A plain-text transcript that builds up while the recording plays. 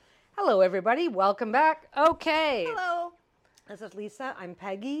Hello, everybody. Welcome back. Okay. Hello. This is Lisa. I'm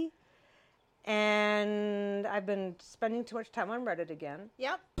Peggy. And I've been spending too much time on Reddit again.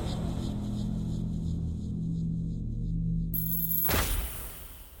 Yep.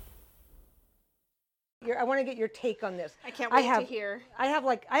 I want to get your take on this. I can't wait to hear. I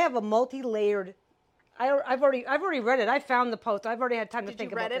have a multi-layered. I've already read it. I found the post. I've already had time to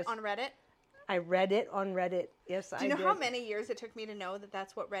think about this. Did you read it on Reddit? I read it on Reddit. Yes, I did. Do you know how many years it took me to know that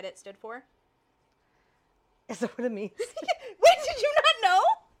that's what Reddit stood for? Is that what it means? Wait, did you not know?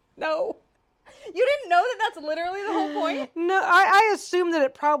 No. You didn't know that that's literally the whole point? No, I assumed that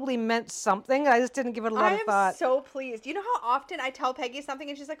it probably meant something. I just didn't give it a lot of thought. I am so pleased. You know how often I tell Peggy something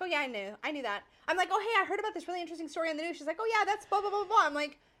and she's like, oh yeah, I knew that. I'm like, oh hey, I heard about this really interesting story on the news. She's like, oh yeah, that's blah, blah, blah, blah. I'm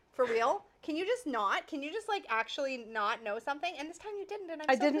like, for real? Can you just not? Can you just like actually not know something? And this time you didn't, and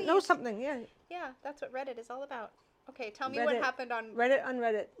I didn't know something, yeah. Yeah, that's what Reddit is all about. Okay, tell me Reddit. What happened on... Reddit on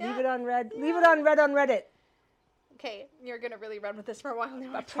Reddit. Yeah. Leave it on Red. Yeah. Leave it on Red on Reddit. Okay, you're going to really run with this for a while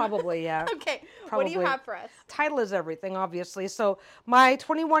now. Probably, yeah. Okay, Probably. What do you have for us? Title is everything, obviously. So my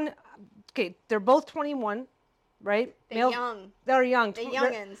 21, okay, they're both 21, right? They're young. They're young. They're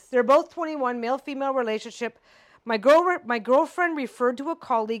youngins. They're both 21, male-female relationship. My girlfriend referred to a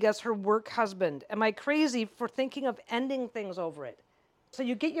colleague as her work husband. Am I crazy for thinking of ending things over it? So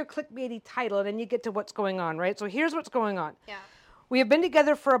you get your clickbaity title, and then you get to what's going on, right? So here's what's going on. Yeah. We have been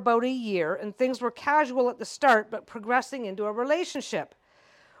together for about a year, and things were casual at the start, but progressing into a relationship.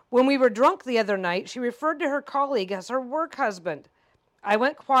 When we were drunk the other night, she referred to her colleague as her work husband. I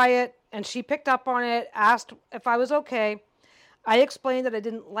went quiet, and she picked up on it, asked if I was okay. I explained that I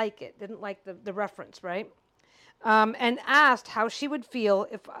didn't like it, didn't like the reference, right? And asked how she would feel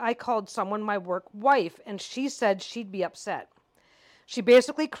if I called someone my work wife, and she said she'd be upset. She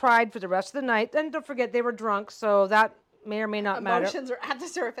basically cried for the rest of the night. Then don't forget, they were drunk, so that may or may not matter. Emotions are at the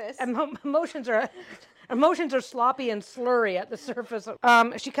surface. Emotions are sloppy and slurry at the surface.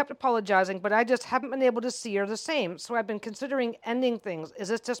 She kept apologizing, but I just haven't been able to see her the same. So I've been considering ending things. Is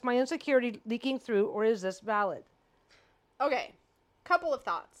this just my insecurity leaking through, or is this valid? Okay, couple of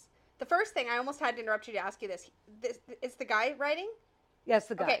thoughts. The first thing, I almost had to interrupt you to ask you this. Is the guy writing? Yes,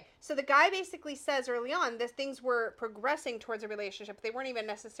 the guy. Okay, so the guy basically says early on that things were progressing towards a relationship. They weren't even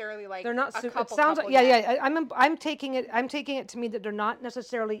necessarily like they're not. A couple. It sounds like yet. yeah. I'm taking it to mean that they're not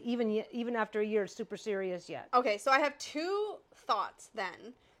necessarily even after a year super serious yet. Okay, so I have two thoughts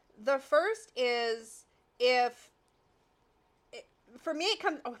then. The first is for me, it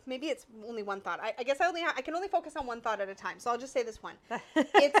comes. Oh, maybe it's only one thought. I guess I can only focus on one thought at a time. So I'll just say this one.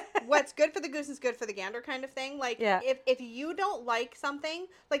 It's what's good for the goose is good for the gander kind of thing. Like, yeah. if you don't like something,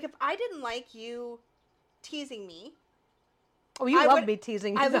 like if I didn't like you teasing me. Oh, you love me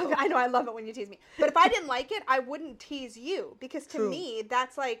teasing. I know. I love it when you tease me. But if I didn't like it, I wouldn't tease you because to me,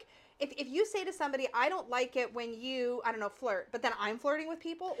 that's like. If you say to somebody, I don't like it when you, I don't know, flirt, but then I'm flirting with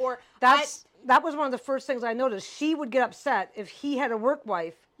people, or that was one of the first things I noticed. She would get upset if he had a work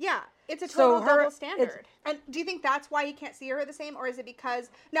wife. Yeah, it's a total double standard. And do you think that's why he can't see her the same, or is it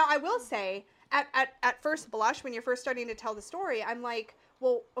because? Now, I will say, at first blush, when you're first starting to tell the story, I'm like,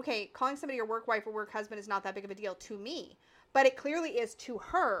 well, okay, calling somebody your work wife or work husband is not that big of a deal to me, but it clearly is to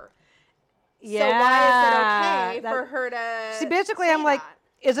her. Yeah. So why is it okay for her to? See, basically, I'm like.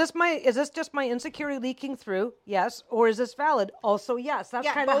 Is this just my insecurity leaking through? Yes. Or is this valid? Also, yes. That's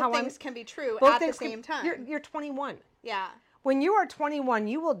kind of how both things can be true both at the things same time. You're 21. Yeah. When you are 21,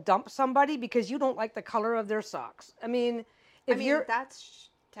 you will dump somebody because you don't like the color of their socks. I mean, that's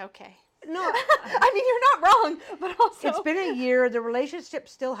okay. No, I mean, you're not wrong, but also it's been a year. The relationship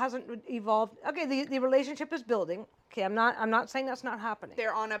still hasn't evolved. Okay, the relationship is building. Okay, I'm not saying that's not happening.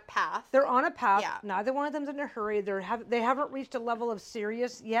 They're on a path. Yeah. Neither one of them's in a hurry. They haven't reached a level of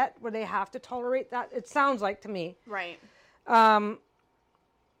serious yet where they have to tolerate that. It sounds like to me. Right.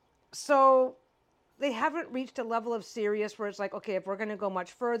 So they haven't reached a level of serious where it's like, okay, if we're going to go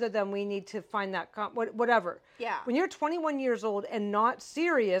much further, then we need to find that whatever. Yeah. When you're 21 years old and not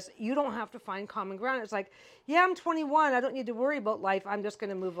serious, you don't have to find common ground. It's like, yeah, I'm 21. I don't need to worry about life. I'm just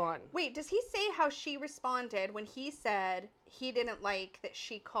going to move on. Wait, does he say how she responded when he said he didn't like that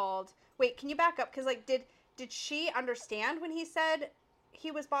she called? Wait, can you back up? Because like, did she understand when he said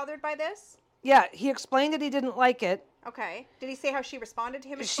he was bothered by this? Yeah, he explained that he didn't like it. Okay. Did he say how she responded to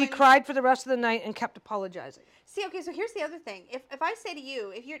him? She cried for the rest of the night and kept apologizing. See, okay, so here's the other thing. If I say to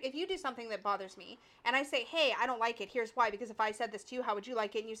you, if you do something that bothers me, and I say, hey, I don't like it, here's why, because if I said this to you, how would you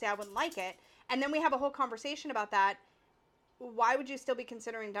like it? And you say I wouldn't like it, and then we have a whole conversation about that, why would you still be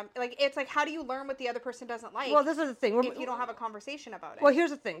considering like, it's like, how do you learn what the other person doesn't like? Well, this is the thing. If you don't have a conversation about it. Well, here's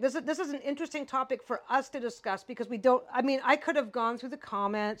the thing. This is an interesting topic for us to discuss because we don't. I mean, I could have gone through the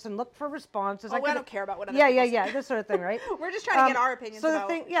comments and looked for responses. I don't care about what other people say. This sort of thing, right? We're just trying to get our opinions. So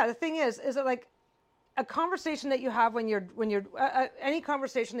the thing is it like a conversation that you have when you're any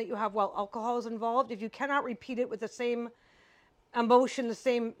conversation that you have while alcohol is involved, if you cannot repeat it with the same emotion, the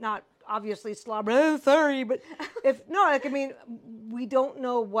same, not obviously slobber, oh, sorry, but if no, like, I mean, we don't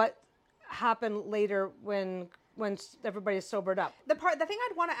know what happened later when everybody's sobered up. The thing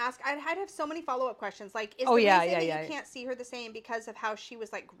I'd want to ask, I'd have so many follow-up questions. Like, is you can't see her the same because of how she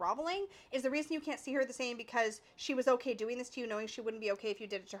was like groveling? Is the reason you can't see her the same because she was okay doing this to you, knowing she wouldn't be okay if you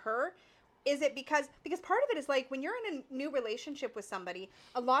did it to her? Is it because part of it is like when you're in a new relationship with somebody,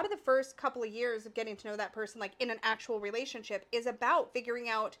 a lot of the first couple of years of getting to know that person, like in an actual relationship, is about figuring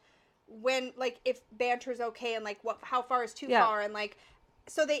out when, like, if banter is okay and like how far is too far, and like,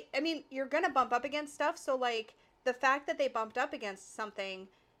 so you're gonna bump up against stuff. So like the fact that they bumped up against something,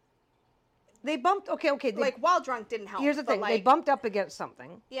 like while drunk didn't help. Here's the thing: they bumped up against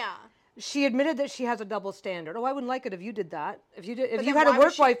something. Yeah. She admitted that she has a double standard. Oh, I wouldn't like it if you did that. If you had a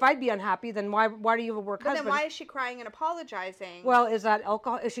work wife, I'd be unhappy. Then why do you have a work husband? Then why is she crying and apologizing? Well, is that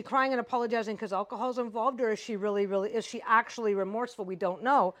alcohol? Is she crying and apologizing because alcohol's involved, or is she is she actually remorseful? We don't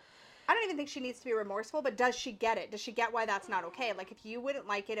know. I don't even think she needs to be remorseful, but does she get it? Does she get why that's not okay? Like, if you wouldn't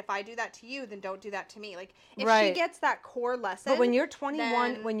like it if I do that to you, then don't do that to me. Like, if she gets that core lesson. But when you're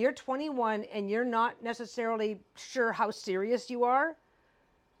 21 and you're not necessarily sure how serious you are,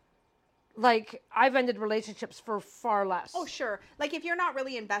 like, I've ended relationships for far less. Oh, sure. Like, if you're not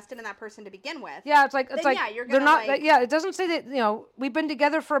really invested in that person to begin with. Yeah, it's like you're gonna, not. Like, it doesn't say that. We've been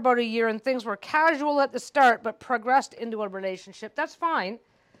together for about a year and things were casual at the start, but progressed into a relationship. That's fine.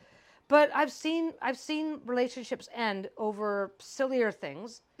 But I've seen relationships end over sillier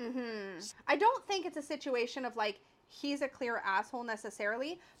things. Mm-hmm. I don't think it's a situation of like he's a clear asshole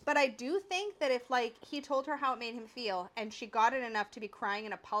necessarily, but I do think that if like he told her how it made him feel and she got it enough to be crying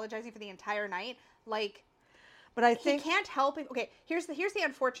and apologizing for the entire night, like. But I think he can't help it. Okay, here's the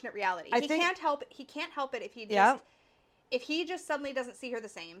unfortunate reality. He can't help it if he just. Yeah. If he just suddenly doesn't see her the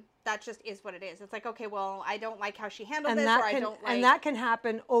same, that just is what it is. It's like, okay, well, I don't like how she handled this, or I don't like... And that can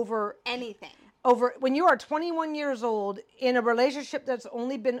happen over... anything. When you are 21 years old in a relationship that's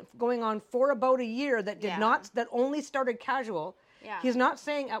only been going on for about a year that that only started casual. Yeah. He's not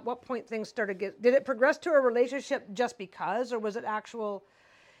saying at what point things started... Did it progress to a relationship just because, or was it actual...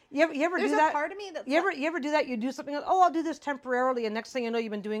 You ever do that? There's a part of me that's... You ever do that? You do something like, oh, I'll do this temporarily, and next thing you know, you've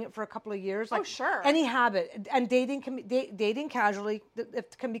been doing it for a couple of years. Like, oh, sure. Any habit. And dating casually,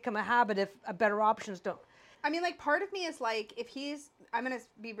 it can become a habit if better options don't. I mean, like, part of me is like, if he's... I'm going to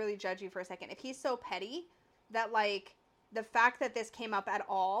be really judgy for a second. If he's so petty that, like, the fact that this came up at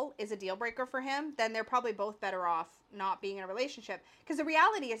all is a deal breaker for him, then they're probably both better off not being in a relationship. Because the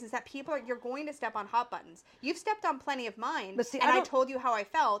reality is that you're going to step on hot buttons. You've stepped on plenty of mine, I told you how I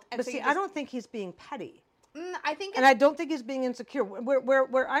felt. And I don't think he's being petty. I don't think he's being insecure.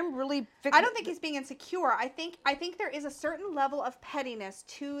 Where I'm really... I don't think he's being insecure. I think there is a certain level of pettiness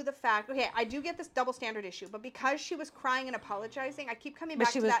to the fact... Okay, I do get this double standard issue, but because she was crying and apologizing, I keep coming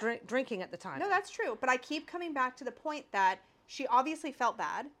back to that... But she was drinking at the time. No, that's true. But I keep coming back to the point that she obviously felt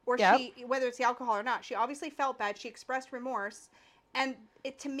bad, or whether it's the alcohol or not, she obviously felt bad. She expressed remorse. And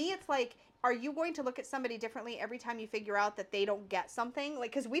to me, it's like... Are you going to look at somebody differently every time you figure out that they don't get something?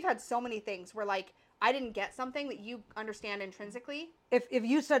 Like, because we've had so many things where, like, I didn't get something that you understand intrinsically. If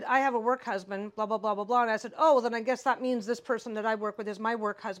you said, I have a work husband, blah, blah, blah, blah, blah, and I said, oh, well, then I guess that means this person that I work with is my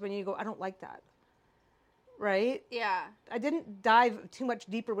work husband, and you go, I don't like that. Right? Yeah. I didn't dive too much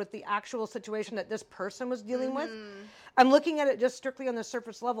deeper with the actual situation that this person was dealing with. I'm looking at it just strictly on the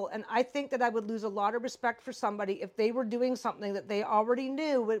surface level, and I think that I would lose a lot of respect for somebody if they were doing something that they already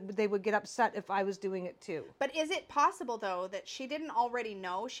knew they would get upset if I was doing it too. But is it possible, though, that she didn't already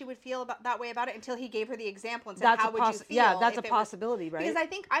know she would feel that way about it until he gave her the example and said, how would you feel? Yeah, that's a possibility, right? Because I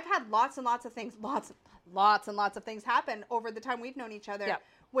think I've had lots and lots of things, lots and lots of things happen over the time we've known each other,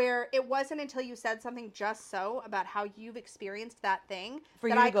 where it wasn't until you said something just so about how you've experienced that thing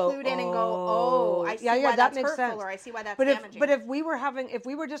that I clued in and go, I see why that's hurtful, sense. Or I see why that's damaging. But if we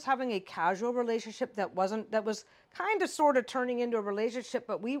were just having a casual relationship that was kind of sort of turning into a relationship,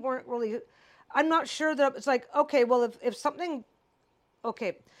 but we weren't really, I'm not sure that it's like, okay, well, if something,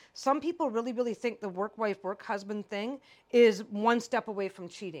 okay, some people really, really think the work wife, work husband thing is one step away from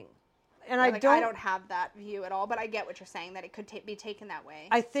cheating. and I don't have that view at all, but I get what you're saying, that it could be taken that way.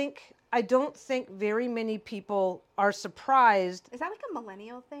 I don't think very many people are surprised. Is that like a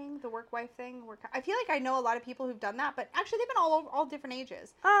millennial thing, the work wife thing? I feel like I know a lot of people who've done that, but actually they've been all different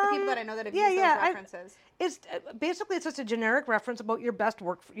ages. The people that I know that have used those references. It's basically just a generic reference about your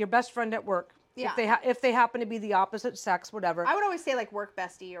best friend at work. Yeah. If they happen to be the opposite sex, whatever. I would always say like work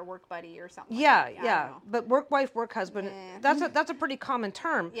bestie or work buddy or something. Yeah. But work wife, work husband, that's a pretty common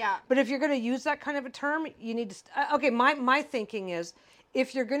term. Yeah. But if you're going to use that kind of a term, you need to. Okay, my thinking is,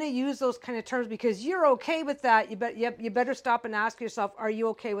 if you're going to use those kind of terms because you're okay with that, you better stop and ask yourself, are you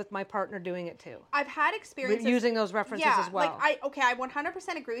okay with my partner doing it too? I've had experiences using those references as well. I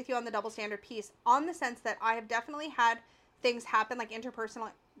 100% agree with you on the double standard piece, on the sense that I have definitely had things happen, like interpersonal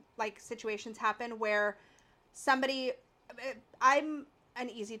like situations happen where I'm an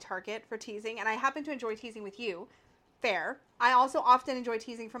easy target for teasing, and I happen to enjoy teasing with you. Fair. I also often enjoy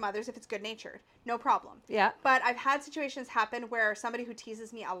teasing from others if it's good natured. No problem. Yeah. But I've had situations happen where somebody who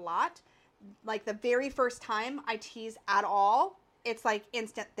teases me a lot, like the very first time I tease at all, it's like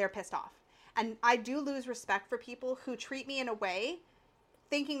instant they're pissed off. And I do lose respect for people who treat me in a way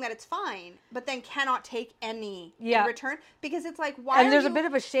thinking that it's fine, but then cannot take any in return, because it's like, why? And there's a bit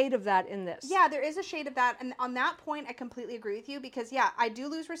of a shade of that in this. Yeah, there is a shade of that, and on that point, I completely agree with you, because I do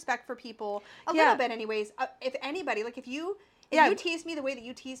lose respect for people a little bit, anyways. If anybody, like if you tease me the way that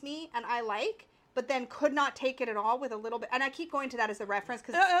you tease me, and I like, but then could not take it at all with a little bit, and I keep going to that as a reference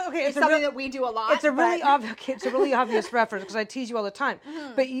because it's something that we do a lot. It's a really obvious reference because I tease you all the time.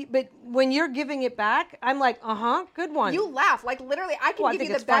 Mm-hmm. But when you're giving it back, I'm like, good one. You laugh, like literally. I can give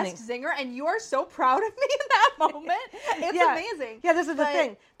you the best zinger, and you are so proud of me in that moment. It's amazing. Yeah, this is the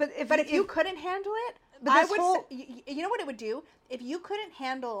thing. But if you couldn't handle it, I would. You know what it would do? If you couldn't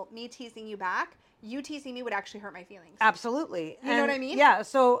handle me teasing you back, you teasing me would actually hurt my feelings. Absolutely. You know what I mean? Yeah.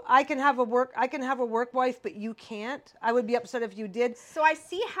 So I can have a work wife, but you can't. I would be upset if you did. So I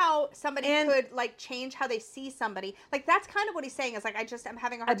see how somebody could like change how they see somebody. Like that's kind of what he's saying is like, I'm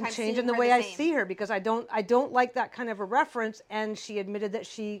having a hard time changing the way I see her, because I don't like that kind of a reference. And she admitted that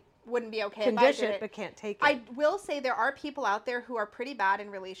she wouldn't be okay can dish it, but can't take it. I will say there are people out there who are pretty bad in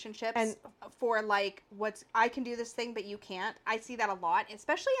relationships and for like I can do this thing, but you can't. I see that a lot,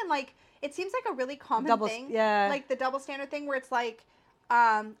 especially in like, it seems like a really common thing. Yeah. Like the double standard thing where it's like,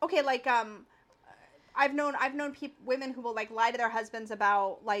 I've known women who will like lie to their husbands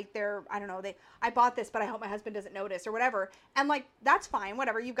about like I bought this, but I hope my husband doesn't notice or whatever. And like, that's fine,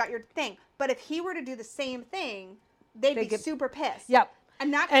 whatever, you've got your thing. But if he were to do the same thing, they'd be super pissed. Yep.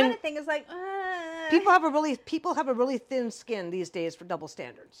 And that kind of thing is like, people have a really thin skin these days for double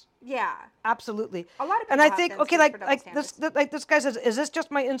standards. Yeah, absolutely. A lot of people. And I think, this guy says, is this just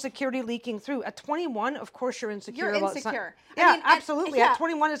my insecurity leaking through? At 21, of course you're insecure. You're insecure. Yeah, absolutely. At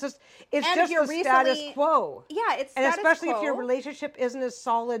 21, it's just the status quo. Yeah, it's and status especially quo. if your relationship isn't as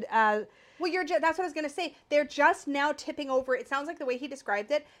solid as. Well, that's what I was going to say. They're just now tipping over. It sounds like the way he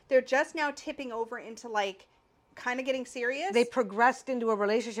described it. They're just now tipping over into like, kind of getting serious. They progressed into a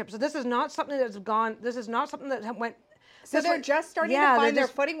relationship. So this is not something that's gone. This is not something that went. So they're just starting to find their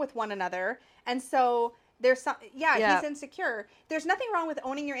footing with one another. And so there's some, he's insecure. There's nothing wrong with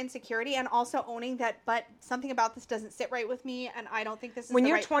owning your insecurity and also owning that, but something about this doesn't sit right with me. And I don't think this is the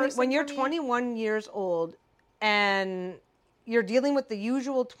right person When you're 21 years old and you're dealing with the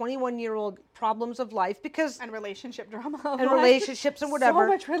usual 21-year-old problems of life and relationship drama and relationships and whatever. So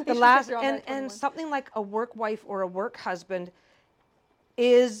much relationship drama and something like a work wife or a work husband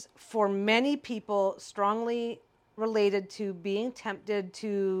is for many people strongly related to being tempted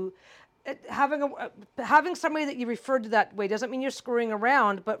to having somebody that you referred to that way. Doesn't mean you're screwing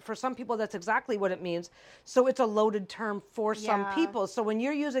around, but for some people that's exactly what it means. So it's a loaded term for some people. So when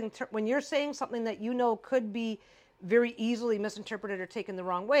you're saying something that could be very easily misinterpreted or taken the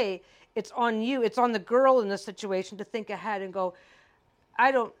wrong way, it's on you. It's on the girl in this situation to think ahead and go,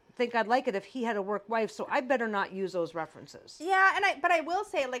 I don't think I'd like it if he had a work wife, so I better not use those references. Yeah, but I will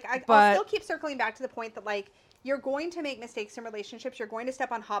say, like, I'll still keep circling back to the point that, like, you're going to make mistakes in relationships. You're going to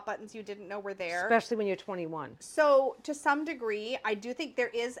step on hot buttons you didn't know were there. Especially when you're 21. So, to some degree, I do think there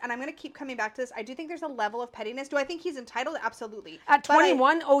is, and I'm going to keep coming back to this, I do think there's a level of pettiness. Do I think he's entitled? Absolutely. At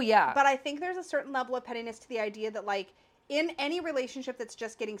 21? Oh, yeah. But I think there's a certain level of pettiness to the idea that, like, in any relationship that's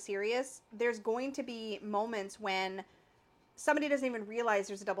just getting serious, there's going to be moments when somebody doesn't even realize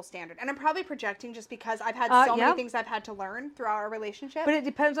there's a double standard. And I'm probably projecting just because I've had so many things I've had to learn throughout our relationship. But it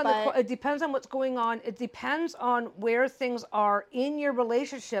depends on it depends on what's going on. It depends on where things are in your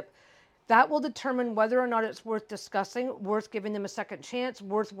relationship. That will determine whether or not it's worth discussing, worth giving them a second chance,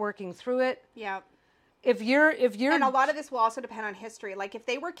 worth working through it. Yeah. if you're, and a lot of this will also depend on history. Like if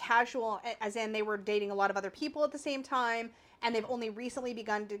they were casual, as in they were dating a lot of other people at the same time, and they've only recently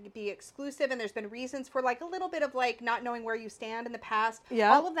begun to be exclusive, and there's been reasons for like a little bit of like not knowing where you stand in the past.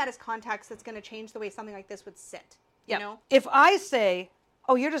 Yeah. All of that is context that's going to change the way something like this would sit. You know? If I say,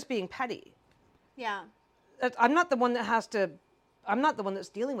 oh, you're just being petty. Yeah. I'm not the one that's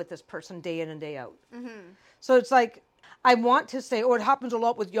dealing with this person day in and day out. So it's like, I want to say, oh, it happens a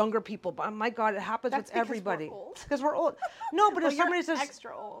lot with younger people, but my God, it happens with everybody. Because we're old. No, but if somebody says,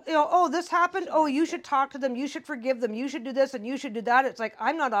 extra old. You know, oh, this happened. Oh, you should talk to them. You should forgive them. You should do this and you should do that. It's like,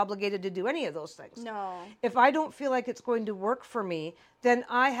 I'm not obligated to do any of those things. No. If I don't feel like it's going to work for me, then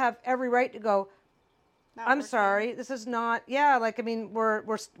I have every right to go, I'm sorry, this is not, like, I mean, we're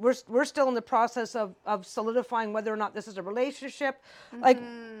still in the process of solidifying whether or not this is a relationship. Like,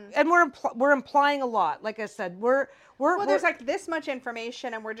 and we're implying a lot. Like I said, there's like this much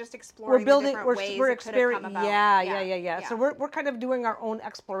information and we're just exploring the different ways it could have come about. Yeah. So we're kind of doing our own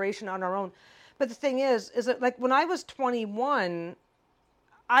exploration on our own. But the thing is that like when I was 21,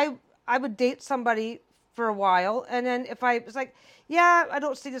 I would date somebody for a while. And then if I was like, I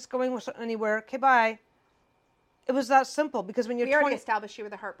don't see this going anywhere. Okay, bye. It was that simple because when you're we already established you were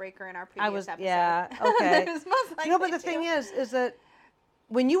the heartbreaker in our previous episode. Yeah, okay. But the thing is that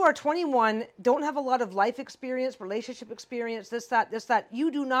when you are 21, don't have a lot of life experience, relationship experience, this, that,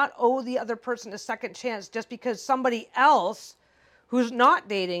 you do not owe the other person a second chance just because somebody else who's not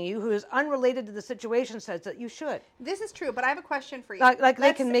dating you, who is unrelated to the situation, says that you should. This is true, but I have a question for you. Like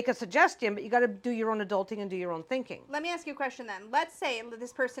they can make a suggestion, but you got to do your own adulting and do your own thinking. Let me ask you a question then. Let's say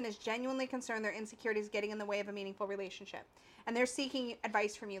this person is genuinely concerned their insecurities getting in the way of a meaningful relationship, and they're seeking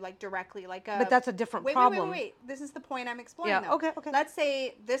advice from you, like directly, like a... But that's a different problem. Wait. This is the point I'm exploring, though. Okay. Let's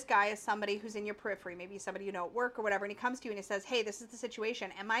say this guy is somebody who's in your periphery, maybe somebody you know at work or whatever, and he comes to you and he says, hey, this is the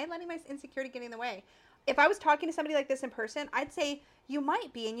situation. Am I letting my insecurity get in the way? If I was talking to somebody like this in person, I'd say you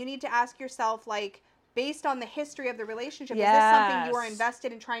might be, and you need to ask yourself, like, based on the history of the relationship, is this something you are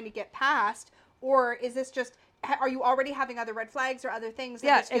invested in trying to get past, or is this just, are you already having other red flags or other things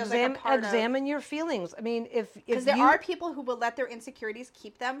that this feels like a part examine your feelings. I mean, because there are people who will let their insecurities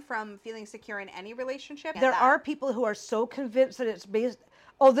keep them from feeling secure in any relationship. There are people who are so convinced that it's based,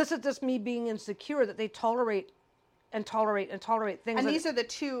 this is just me being insecure, that they tolerate things. And these are the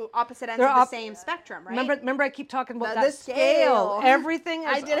two opposite ends of the same spectrum, right? Remember I keep talking about that scale. Everything.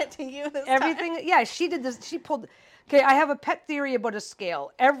 I did it to you this everything. Time. Yeah, she did this. She pulled. Okay, I have a pet theory about a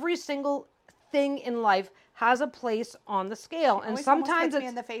scale. Every single thing in life has a place on the scale, and sometimes it's me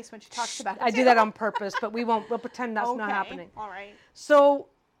in the face when she talks about it. I do that on purpose, but we won't. We'll pretend that's not happening. All right. So,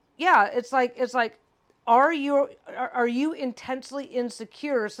 it's like, are you intensely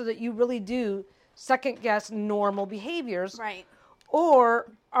insecure so that you really do second guess normal behaviors, right? Or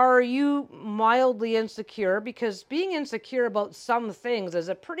are you mildly insecure? Because being insecure about some things is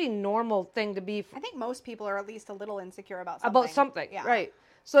a pretty normal thing to be. I think most people are at least a little insecure about something. Right?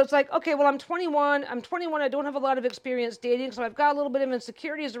 So it's like, okay, well, I'm 21. I don't have a lot of experience dating, so I've got a little bit of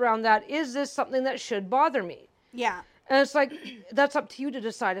insecurities around that. Is this something that should bother me? Yeah. And it's like, that's up to you to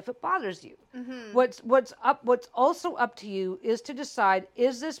decide if it bothers you. Mm-hmm. What's also up to you is to decide,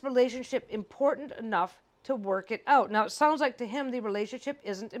 is this relationship important enough to work it out? Now, it sounds like to him the relationship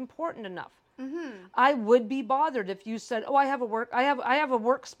isn't important enough. Mm-hmm. I would be bothered if you said, oh, I have a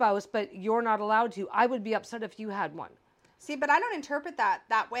work spouse, but you're not allowed to. I would be upset if you had one. See, but I don't interpret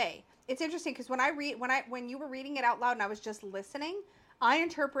that way. It's interesting because when you were reading it out loud and I was just listening, I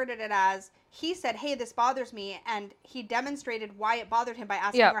interpreted it as he said, hey, this bothers me, and he demonstrated why it bothered him by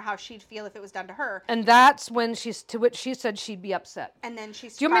asking her how she'd feel if it was done to her. And that's when to which she said she'd be upset. And then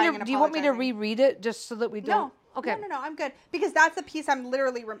she's do you want me to reread it just so that we don't? No. Okay. No, I'm good. Because that's the piece I'm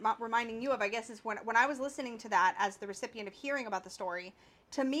literally reminding you of, I guess, is when I was listening to that as the recipient of hearing about the story,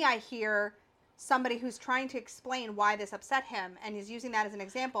 to me I hear somebody who's trying to explain why this upset him and is using that as an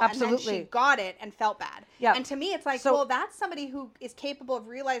example. Absolutely. And then she got it and felt bad. Yeah. And to me, it's like, well, that's somebody who is capable of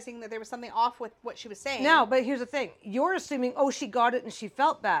realizing that there was something off with what she was saying. Now, but here's the thing. You're assuming, she got it and she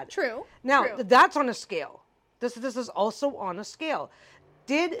felt bad. True. Now, that's on a scale. This is also on a scale.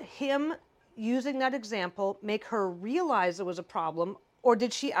 Did him using that example make her realize it was a problem, or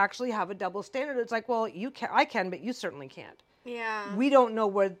did she actually have a double standard? It's like, well, I can, but you certainly can't. Yeah. We don't know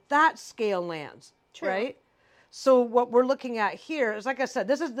where that scale lands. True. Right? So what we're looking at here is, like I said,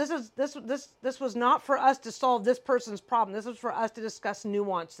 this was not for us to solve this person's problem. This was for us to discuss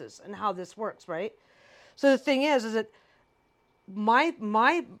nuances and how this works, right? So the thing is that my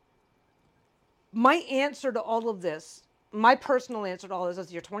answer to all of this, my personal answer to all this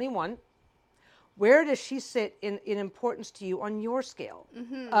is, you're 21. where does she sit in importance to you on your scale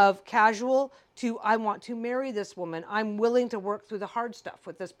of casual to I want to marry this woman. I'm willing to work through the hard stuff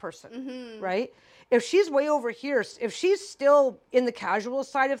with this person, right? If she's way over here, if she's still in the casual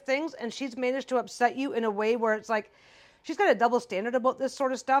side of things and she's managed to upset you in a way where it's like, she's got a double standard about this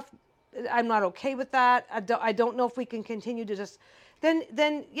sort of stuff, I'm not okay with that. I don't know if we can continue to just,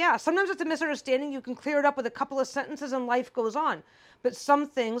 then yeah, sometimes it's a misunderstanding. You can clear it up with a couple of sentences and life goes on. But some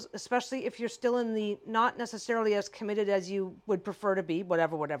things, especially if you're still in the not necessarily as committed as you would prefer to be,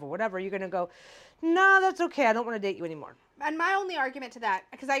 whatever, you're going to go, no, that's okay. I don't want to date you anymore. And my only argument to that,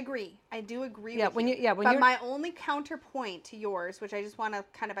 because I do agree with you. But my only counterpoint to yours, which I just want to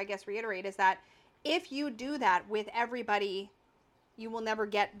kind of, I guess, reiterate, is that if you do that with everybody, you will never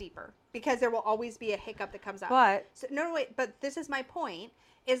get deeper because there will always be a hiccup that comes up. But this is my point,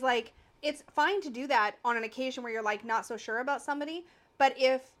 is like, it's fine to do that on an occasion where you're like not so sure about somebody, but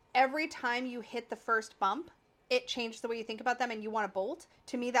if every time you hit the first bump, it changes the way you think about them and you want to bolt,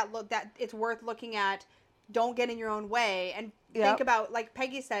 to me that it's worth looking at. Don't get in your own way and think about, like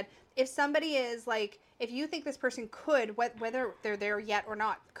Peggy said, if somebody is like, if you think this person could, whether they're there yet or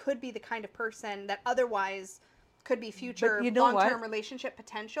not, could be the kind of person that otherwise could be future long-term relationship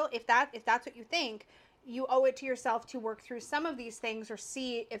potential. If that's what you think, you owe it to yourself to work through some of these things or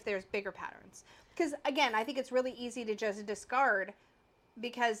see if there's bigger patterns. Because again, I think it's really easy to just discard,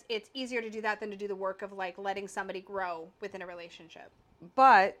 because it's easier to do that than to do the work of like letting somebody grow within a relationship.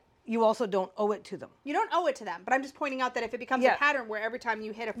 But you also don't owe it to them. You don't owe it to them, but I'm just pointing out that if it becomes a pattern where every time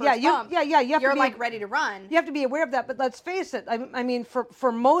you hit a first bump, you're like ready to run. You have to be aware of that, but let's face it. I mean,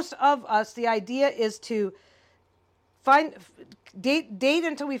 for most of us, the idea is to date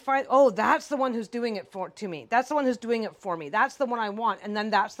until we find, that's the one who's doing it to me. That's the one who's doing it for me. That's the one I want. And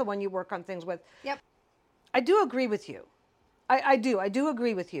then that's the one you work on things with. Yep. I do agree with you. I do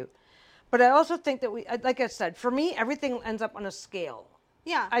agree with you. But I also think that like I said, for me, everything ends up on a scale.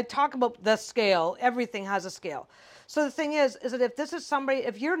 Yeah. I talk about the scale. Everything has a scale. So the thing is that if this is somebody,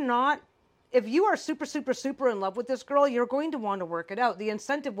 if you are super, super, super in love with this girl, you're going to want to work it out. The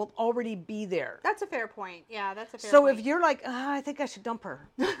incentive will already be there. That's a fair point. Yeah, that's a fair point. So if you're like, I think I should dump her.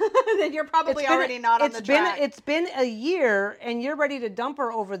 Then you're probably already not on the track. It's been a year and you're ready to dump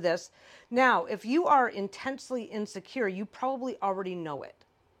her over this. Now, if you are intensely insecure, you probably already know it.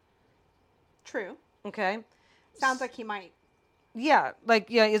 True. Okay. Sounds like he might. Yeah.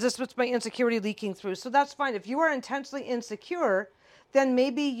 Is this what's my insecurity leaking through? So that's fine. If you are intensely insecure, then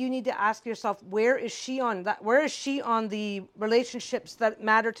maybe you need to ask yourself, where is she on the relationships that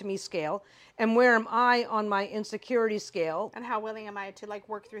matter to me scale, and where am I on my insecurity scale? And how willing am I to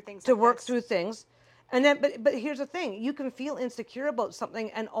work through things? Through things. And then, but here's the thing: you can feel insecure about something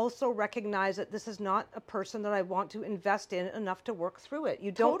and also recognize that this is not a person that I want to invest in enough to work through it.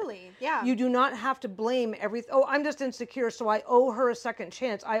 You don't. Totally. Yeah. You do not have to blame everything. Oh, I'm just insecure, so I owe her a second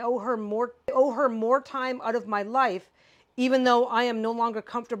chance. I owe her more time out of my life, even though I am no longer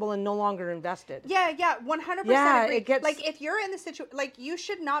comfortable and no longer invested. Yeah, 100% agree. If you're in the situation, you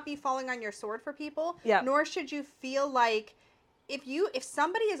should not be falling on your sword for people. Yeah. Nor should you feel like if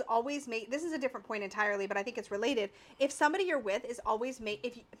somebody is always this is a different point entirely, but I think it's related. If somebody you're with is always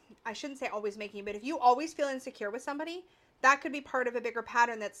I shouldn't say always making, but if you always feel insecure with somebody, that could be part of a bigger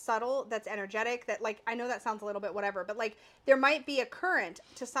pattern that's subtle, that's energetic, that I know that sounds a little bit whatever, but there might be a current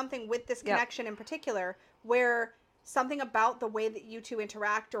to something with this connection in particular where something about the way that you two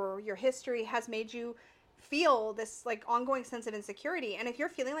interact or your history has made you feel this ongoing sense of insecurity. And if you're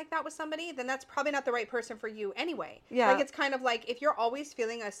feeling like that with somebody, then that's probably not the right person for you anyway. Yeah. It's kind of like if you're always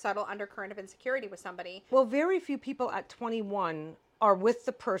feeling a subtle undercurrent of insecurity with somebody. Well, very few people at 21 are with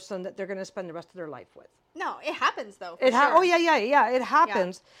the person that they're going to spend the rest of their life with. No, it happens though. It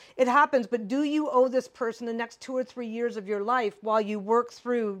happens. It happens. But do you owe this person the next 2 or 3 years of your life while you work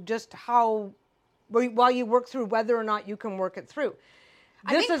through while you work through whether or not you can work it through?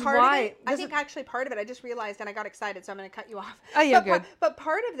 I think actually part of it, I just realized and I got excited, so I'm going to cut you off. Oh, yeah, good. But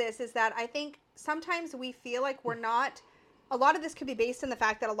part of this is that I think sometimes we feel like we're not, a lot of this could be based on the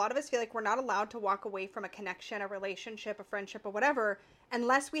fact that a lot of us feel like we're not allowed to walk away from a connection, a relationship, a friendship, or whatever,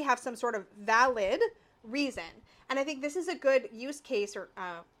 unless we have some sort of valid reason. And I think this is a good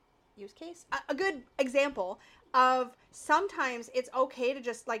a good example of sometimes it's okay to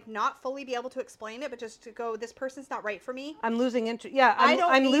just not fully be able to explain it, but just to go, this person's not right for me. I'm losing interest. Yeah,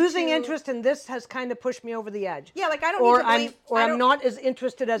 I'm losing interest, and this has kind of pushed me over the edge. Yeah, I don't need to blame. I'm not as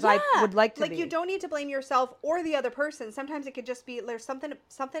interested as I would like to be. You don't need to blame yourself or the other person. Sometimes it could just be there's something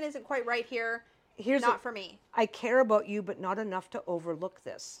isn't quite right here. not for me. I care about you, but not enough to overlook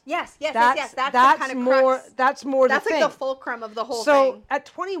this. Yes. That's the kind of more. crux. That's more. That's the like thing. the fulcrum of the whole thing. So at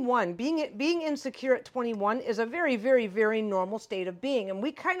 21, being insecure at 21 is a very, very, very normal state of being, and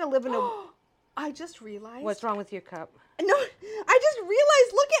we kind of live in a. I just realized. What's wrong with your cup? No, I just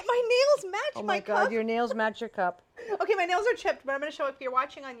realized. Look at my nails match Oh my my God, cup. your nails match your cup. Okay, my nails are chipped, but I'm going to show if you're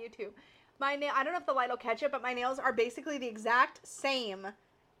watching on YouTube. I don't know if the light will catch it, but my nails are basically the exact same.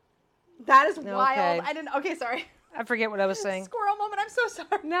 That is wild. Okay. Okay, sorry. I forget what I was saying. Squirrel moment. I'm so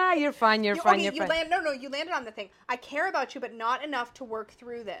sorry. Nah, you're fine. You're fine. You're fine. You landed on the thing. I care about you, but not enough to work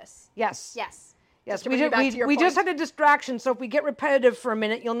through this. Yes. Yes. Yes. We just had a distraction, so if we get repetitive for a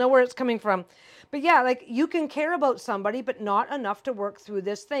minute, you'll know where it's coming from. But yeah, like you can care about somebody, but not enough to work through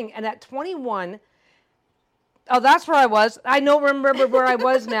this thing. And at 21, oh, that's where I was. I remember where I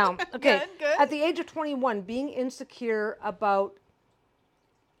was now. Okay. Good. At the age of 21, being insecure about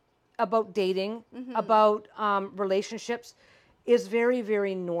dating, about relationships is very,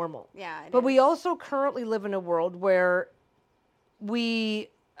 very normal. Yeah. But we also currently live in a world where we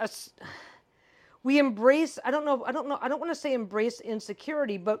embrace, I don't want to say embrace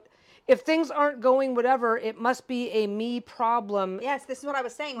insecurity, but if things aren't going whatever, it must be a me problem. Yes, this is what I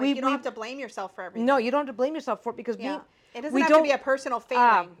was saying. Like, you don't have to blame yourself for everything. No, you don't have to blame yourself for it because it doesn't have to be a personal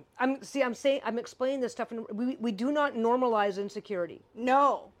failing. I'm explaining this stuff, and we do not normalize insecurity.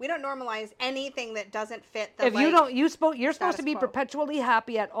 No, we don't normalize anything that doesn't fit the. If you're supposed to be perpetually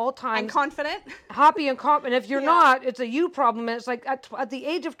happy at all times and confident. Happy and confident. If you're not, it's a you problem. And it's like at the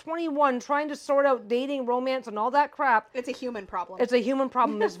age of 21, trying to sort out dating, romance, and all that crap. It's a human problem. It's a human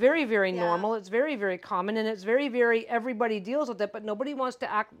problem. It's very, very normal. It's very, very common, and it's very, very everybody deals with it. But nobody wants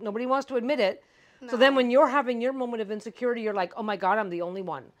to act. Nobody wants to admit it. No. So then when you're having your moment of insecurity, you're like, oh my God, I'm the only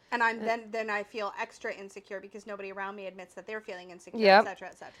one. And then I feel extra insecure because nobody around me admits that they're feeling insecure, et cetera,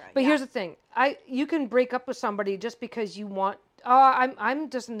 et cetera. But here's the thing. You can break up with somebody just because you want, I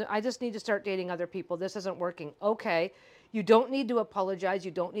just need to start dating other people. This isn't working. Okay. You don't need to apologize.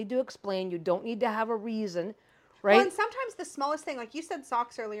 You don't need to explain. You don't need to have a reason. Right? Well, and sometimes the smallest thing, like you said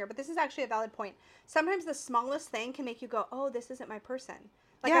socks earlier, but this is actually a valid point. Sometimes the smallest thing can make you go, oh, this isn't my person.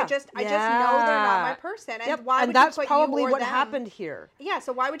 Like I just know they're not my person. And why would that's you put probably you or what them, happened here. Yeah,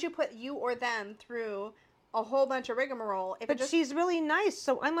 so why would you put you or them through a whole bunch of rigmarole? She's really nice,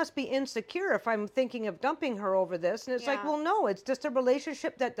 so I must be insecure if I'm thinking of dumping her over this. And it's like, well, no, it's just a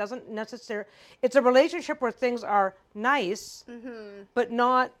relationship that doesn't necessarily... It's a relationship where things are nice, but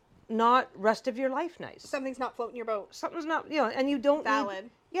not rest of your life nice. Something's not floating your boat. Something's not, and you don't... Valid.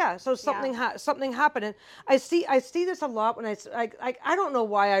 So something happened, and I see this a lot when I don't know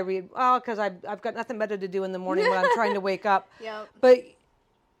why I read. Well, because I've got nothing better to do in the morning when I'm trying to wake up. Yeah. But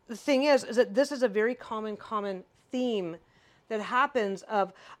the thing is that this is a very common theme that happens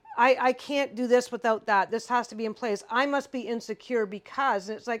of I can't do this without that. This has to be in place. I must be insecure because,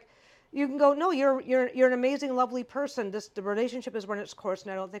 and it's like. You can go, no, you're an amazing, lovely person. The relationship is run its course,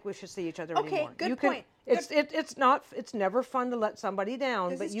 and I don't think we should see each other anymore. Okay, good point. It's never fun to let somebody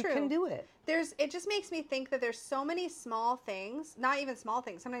down, but you can do it. It just makes me think that there's so many small things, not even small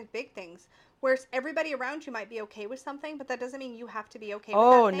things, sometimes big things, where everybody around you might be okay with something, but that doesn't mean you have to be okay with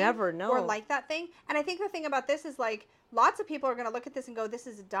that thing. Oh, never, no. Or like that thing. And I think the thing about this is like, lots of people are going to look at this and go, this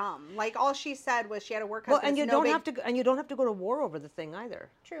is dumb. Like all she said was she had a work husband. Well, and you don't have to go to war over the thing either.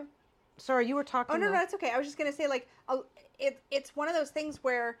 True. Sorry, you were talking. Oh no, that's okay. I was just gonna say, like, it's one of those things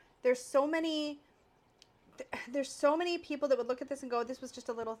where there's so many people that would look at this and go, "This was just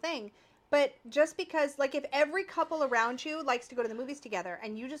a little thing," but just because, like, if every couple around you likes to go to the movies together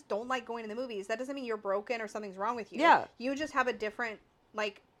and you just don't like going to the movies, that doesn't mean you're broken or something's wrong with you. Yeah, you just have a different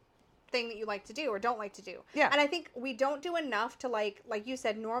thing that you like to do or don't like to do. Yeah, and I think we don't do enough to like you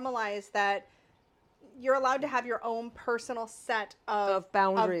said, normalize that. You're allowed to have your own personal set of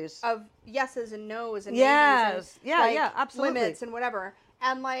boundaries, of yeses and nos and yes, maybes and, absolutely, limits and whatever.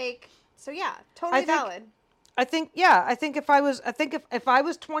 And totally valid. I think if I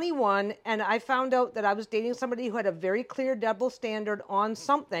was 21 and I found out that I was dating somebody who had a very clear double standard on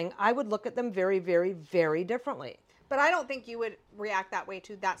something, I would look at them very, very, very differently. But I don't think you would react that way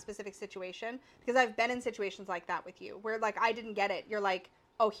to that specific situation because I've been in situations like that with you where I didn't get it. You're like,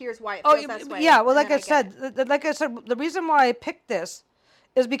 oh, here's why it feels this way. Yeah, well, like I said, the reason why I picked this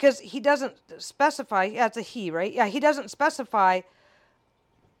is because he doesn't specify. Yeah, it's a he, right? Yeah, he doesn't specify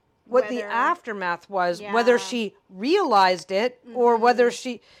what the aftermath was, whether she realized it or whether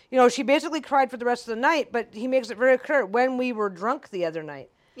she basically cried for the rest of the night, but he makes it very clear when we were drunk the other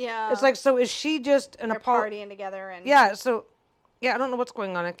night. Yeah. It's like, so is she just an partying together and... Yeah, so, I don't know what's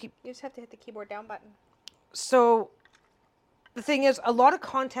going on. You just have to hit the keyboard down button. So... the thing is, a lot of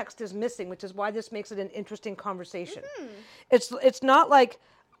context is missing, which is why this makes it an interesting conversation. It's not like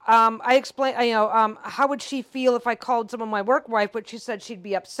I explain, how would she feel if I called someone my work wife, but she said she'd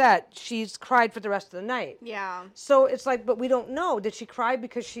be upset. She's cried for the rest of the night. Yeah. So it's like, but we don't know. Did she cry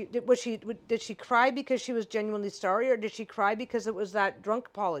because did she cry because she was genuinely sorry, or did she cry because it was that drunk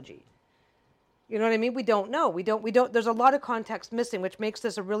apology? You know what I mean? We don't know. We don't, there's a lot of context missing, which makes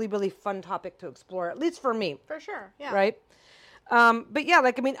this a really, really fun topic to explore, at least for me. For sure. Yeah. Right? But yeah,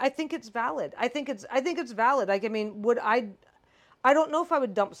 like, I mean, I think it's valid. I think it's valid. Like, I mean, I don't know if I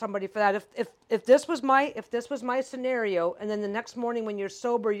would dump somebody for that. If this was my scenario, and then the next morning when you're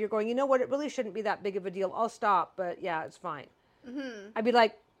sober, you're going, you know what, it really shouldn't be that big of a deal. I'll stop, but yeah, it's fine. I'd be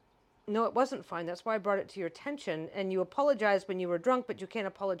like, no, it wasn't fine. That's why I brought it to your attention. And you apologized when you were drunk, but you can't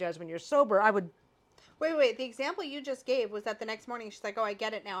apologize when you're sober. I would. Wait. The example you just gave was that the next morning she's like, oh, I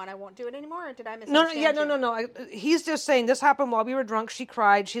get it now, and I won't do it anymore? Or did I misunderstand No. He's just saying this happened while we were drunk. She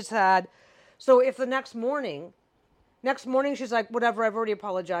cried. She's sad. So if the next morning she's like, whatever, I've already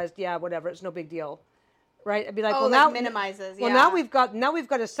apologized. Yeah, whatever. It's no big deal. Right? I'd be like, now minimizes. Yeah. Well, now we've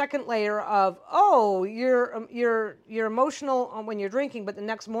got a second layer of, you're emotional when you're drinking, but the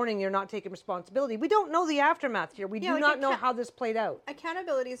next morning you're not taking responsibility. We don't know the aftermath here. We do not know how this played out.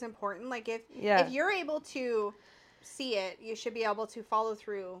 Accountability is important. Like if you're able to see it, you should be able to follow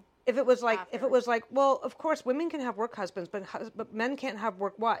through. If it was like, well, of course, women can have work husbands, but men can't have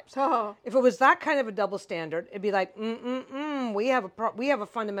work wives. Oh. If it was that kind of a double standard, it'd be like, we have a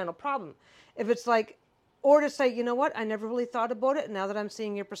fundamental problem. If it's like, or to say, you know what, I never really thought about it, and now that I'm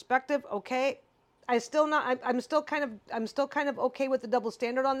seeing your perspective, okay, I'm still kind of okay with the double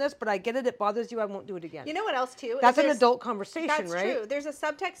standard on this, but I get it. It bothers you. I won't do it again. You know what else too? That's an adult conversation, right? That's true. There's a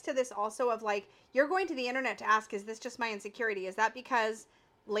subtext to this also of like, you're going to the internet to ask, is this just my insecurity? Is that because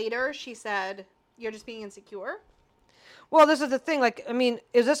later she said you're just being insecure? Well, this is the thing. Like, I mean,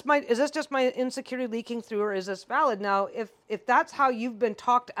 is this just my insecurity leaking through, or is this valid? Now, if that's how you've been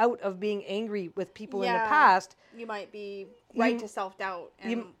talked out of being angry with people in the past, you might be right to self-doubt.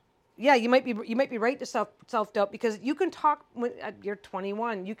 You might be right to self-doubt, because you can talk when you're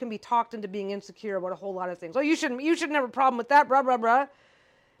 21. You can be talked into being insecure about a whole lot of things. Oh, you shouldn't have a problem with that, blah blah blah.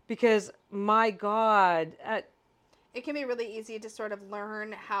 Because my God, it can be really easy to sort of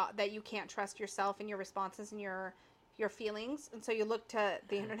learn that you can't trust yourself and your responses and your feelings, and so you look to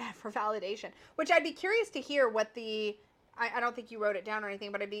the internet for validation, which I'd be curious to hear what I don't think you wrote it down or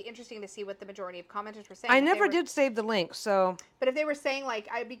anything, but it'd be interesting to see what the majority of commenters were saying. I never did save the link, so. But if they were saying, like,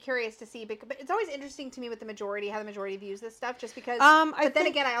 I'd be curious to see, but it's always interesting to me with how the majority views this stuff, just because, then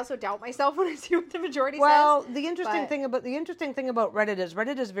again, I also doubt myself when I see what the majority says. Well, the interesting thing about Reddit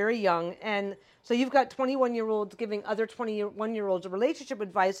is very young, and so you've got 21-year-olds giving other 21-year-olds relationship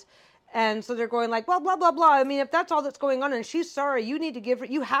advice. And so they're going like, well, blah, blah, blah. I mean, if that's all that's going on and she's sorry,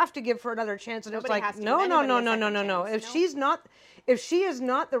 you have to give her another chance. And Nobody it's like, no. If she is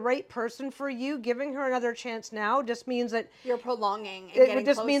not the right person for you, giving her another chance now just means that you're prolonging and getting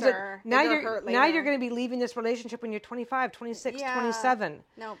closer. Means that now you're going to be leaving this relationship when you're 25, 26, 27.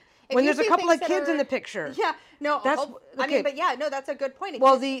 No. When there's a couple of kids in the picture. Yeah, no, that's okay. That's a good point.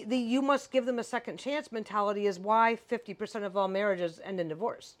 Well, the you must give them a second chance mentality is why 50% of all marriages end in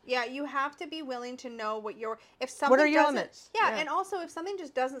divorce. Yeah, you have to be willing to know what your limits. Yeah, and also if something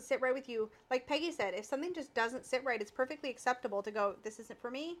just doesn't sit right with you, like Peggy said, if something just doesn't sit right, it's perfectly acceptable to go, this isn't for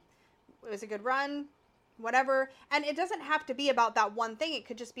me. It was a good run. Whatever, and it doesn't have to be about that one thing. It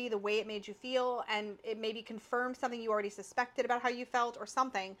could just be the way it made you feel, and it maybe confirmed something you already suspected about how you felt, or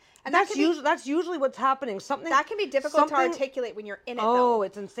something. And that's usually what's happening. Something that can be difficult to articulate when you're in it. Oh,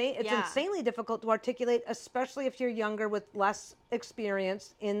 it's insane! It's insanely difficult to articulate, especially if you're younger with less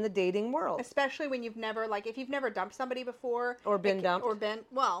experience in the dating world. Especially when you've never if you've never dumped somebody before, or been dumped,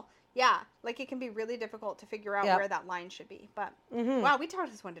 yeah, it can be really difficult to figure out where that line should be. But wow, we talked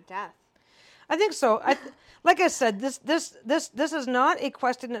this one to death. I think so. Like I said, this is not a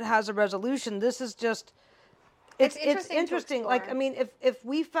question that has a resolution. This is just it's interesting. Like, I mean, if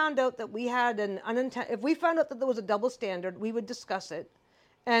we found out that we had if we found out that there was a double standard, we would discuss it.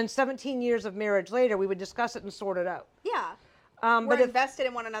 And 17 years of marriage later, we would discuss it and sort it out. Yeah. We're invested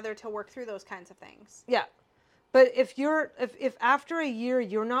in one another to work through those kinds of things. Yeah. But if after a year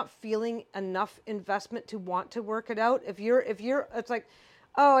you're not feeling enough investment to want to work it out, if you're it's like,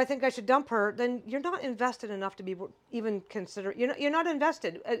 oh, I think I should dump her, then you're not invested enough to be even consider. You're not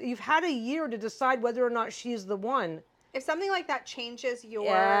invested. You've had a year to decide whether or not she's the one. If something like that changes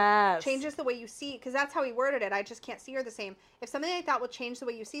changes the way you see, because that's how he worded it. I just can't see her the same. If something like that will change the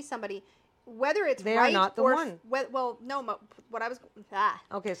way you see somebody, whether it's they are not the one. Well, no. What I was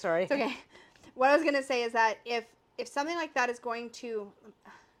okay, sorry. It's okay. What I was going to say is that if if something like that is going to,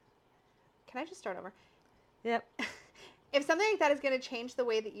 can I just start over? Yep. If something like that is going to change the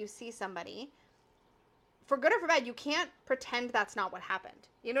way that you see somebody, for good or for bad, you can't pretend that's not what happened.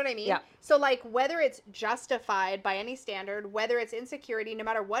 You know what I mean? Yeah. So, like, whether it's justified by any standard, whether it's insecurity, no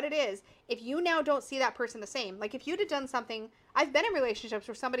matter what it is, if you now don't see that person the same, like, if you'd have done something, I've been in relationships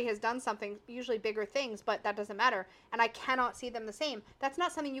where somebody has done something, usually bigger things, but that doesn't matter, and I cannot see them the same. That's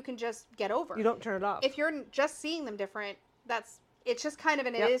not something you can just get over. You don't turn it off. If you're just seeing them different, it's just kind of,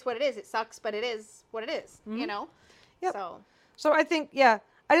 and it is what it is. It sucks, but it is what it is, you know? Yep. So I think, yeah.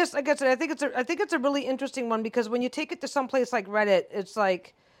 Like I said, I think it's a really interesting one, because when you take it to some place like Reddit, it's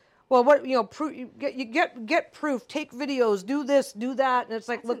like, well, what, you know, you get proof, take videos, do this, do that, and it's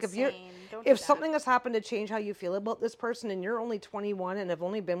like, look, if something has happened to change how you feel about this person, and you're only 21 and have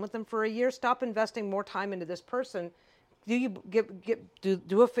only been with them for a year, stop investing more time into this person. Do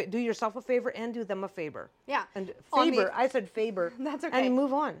yourself a favor and do them a favor. Yeah. And favor, I said favor. That's okay. And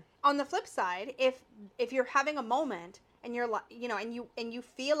move on. On the flip side, if you're having a moment and you're, you know, and you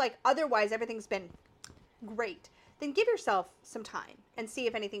feel like otherwise everything's been great, then give yourself some time and see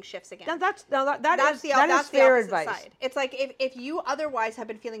if anything shifts again. That's fair advice. Side. It's like if you otherwise have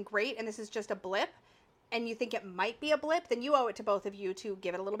been feeling great and this is just a blip, and you think it might be a blip, then you owe it to both of you to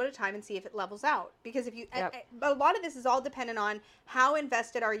give it a little bit of time and see if it levels out. Because if you, a lot of this is all dependent on how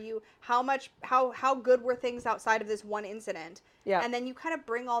invested are you, how good were things outside of this one incident. Yeah. And then you kind of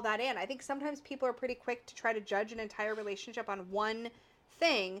bring all that in. I think sometimes people are pretty quick to try to judge an entire relationship on one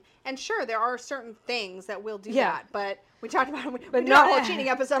thing. And sure, there are certain things that will do that, but we talked about it. We did a whole cheating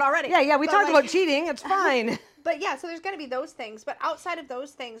episode already. Yeah, we talked about cheating. It's fine. But yeah, so there's going to be those things. But outside of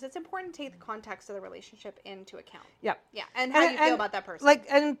those things, it's important to take the context of the relationship into account. Yeah. Yeah. And how you feel about that person.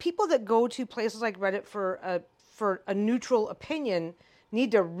 And people that go to places like Reddit for a neutral opinion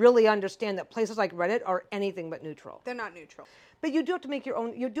need to really understand that places like Reddit are anything but neutral. They're not neutral. But you do have to make your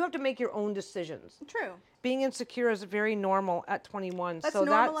own. You do have to make your own decisions. True. Being insecure is very normal at 21.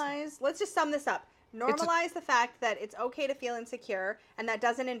 Let's just sum this up. Normalize the fact that it's okay to feel insecure, and that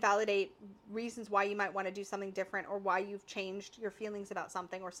doesn't invalidate reasons why you might want to do something different or why you've changed your feelings about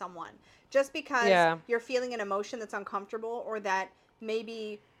something or someone. Just because you're feeling an emotion that's uncomfortable or that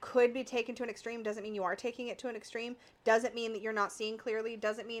maybe could be taken to an extreme doesn't mean you are taking it to an extreme. Doesn't mean that you're not seeing clearly.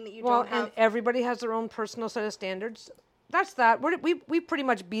 Doesn't mean that you don't have... and everybody has their own personal set of standards. That's that. We pretty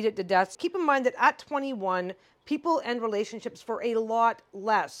much beat it to death. Keep in mind that at 21, people end relationships for a lot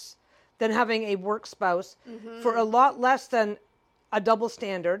less than having a work spouse, for a lot less than a double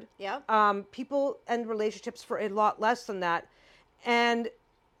standard. Yeah. People end relationships for a lot less than that. And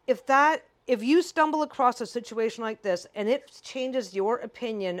if you stumble across a situation like this and it changes your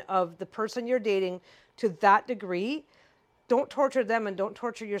opinion of the person you're dating to that degree, don't torture them and don't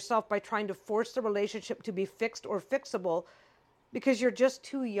torture yourself by trying to force the relationship to be fixed or fixable, because you're just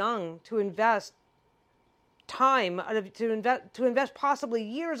too young to invest time to invest possibly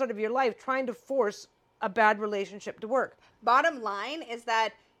years out of your life trying to force a bad relationship to work. Bottom line is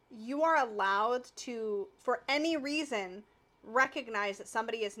that you are allowed to, for any reason, recognize that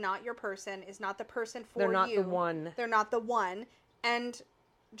somebody is not your person, is not the person for you. They're not the one. They're not the one, and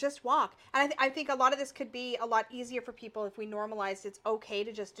just walk. And I think a lot of this could be a lot easier for people if we normalized it's okay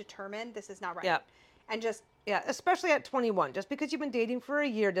to just determine this is not right. Yeah. And just... Yeah, especially at 21. Just because you've been dating for a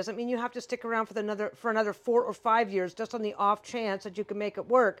year doesn't mean you have to stick around for another 4 or 5 years just on the off chance that you can make it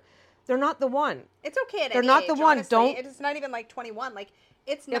work. They're not the one. It's okay at they're any not age, the one. Honestly. Don't. It's not even like 21. Like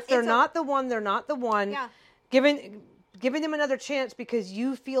it's. If they're not the one, they're not the one. Yeah. Giving them another chance because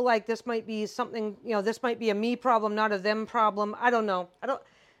you feel like this might be something. You know, this might be a me problem, not a them problem. I don't know.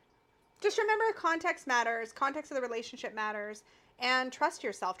 Just remember, context matters. Context of the relationship matters. And trust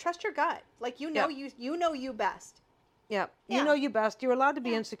yourself. Trust your gut. Like, you know you best. Yeah. You know you best. You're allowed to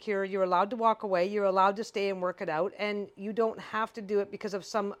be insecure. You're allowed to walk away. You're allowed to stay and work it out. And you don't have to do it because of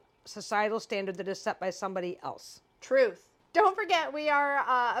some societal standard that is set by somebody else. Truth. Don't forget, we are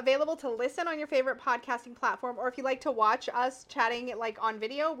available to listen on your favorite podcasting platform. Or if you like to watch us chatting like on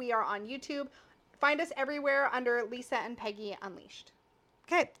video, we are on YouTube. Find us everywhere under Lisa and Peggy Unleashed.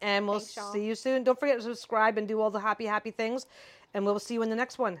 Okay. And we'll see you soon. Don't forget to subscribe and do all the happy things. And we'll see you in the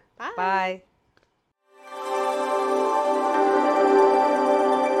next one. Bye. Bye.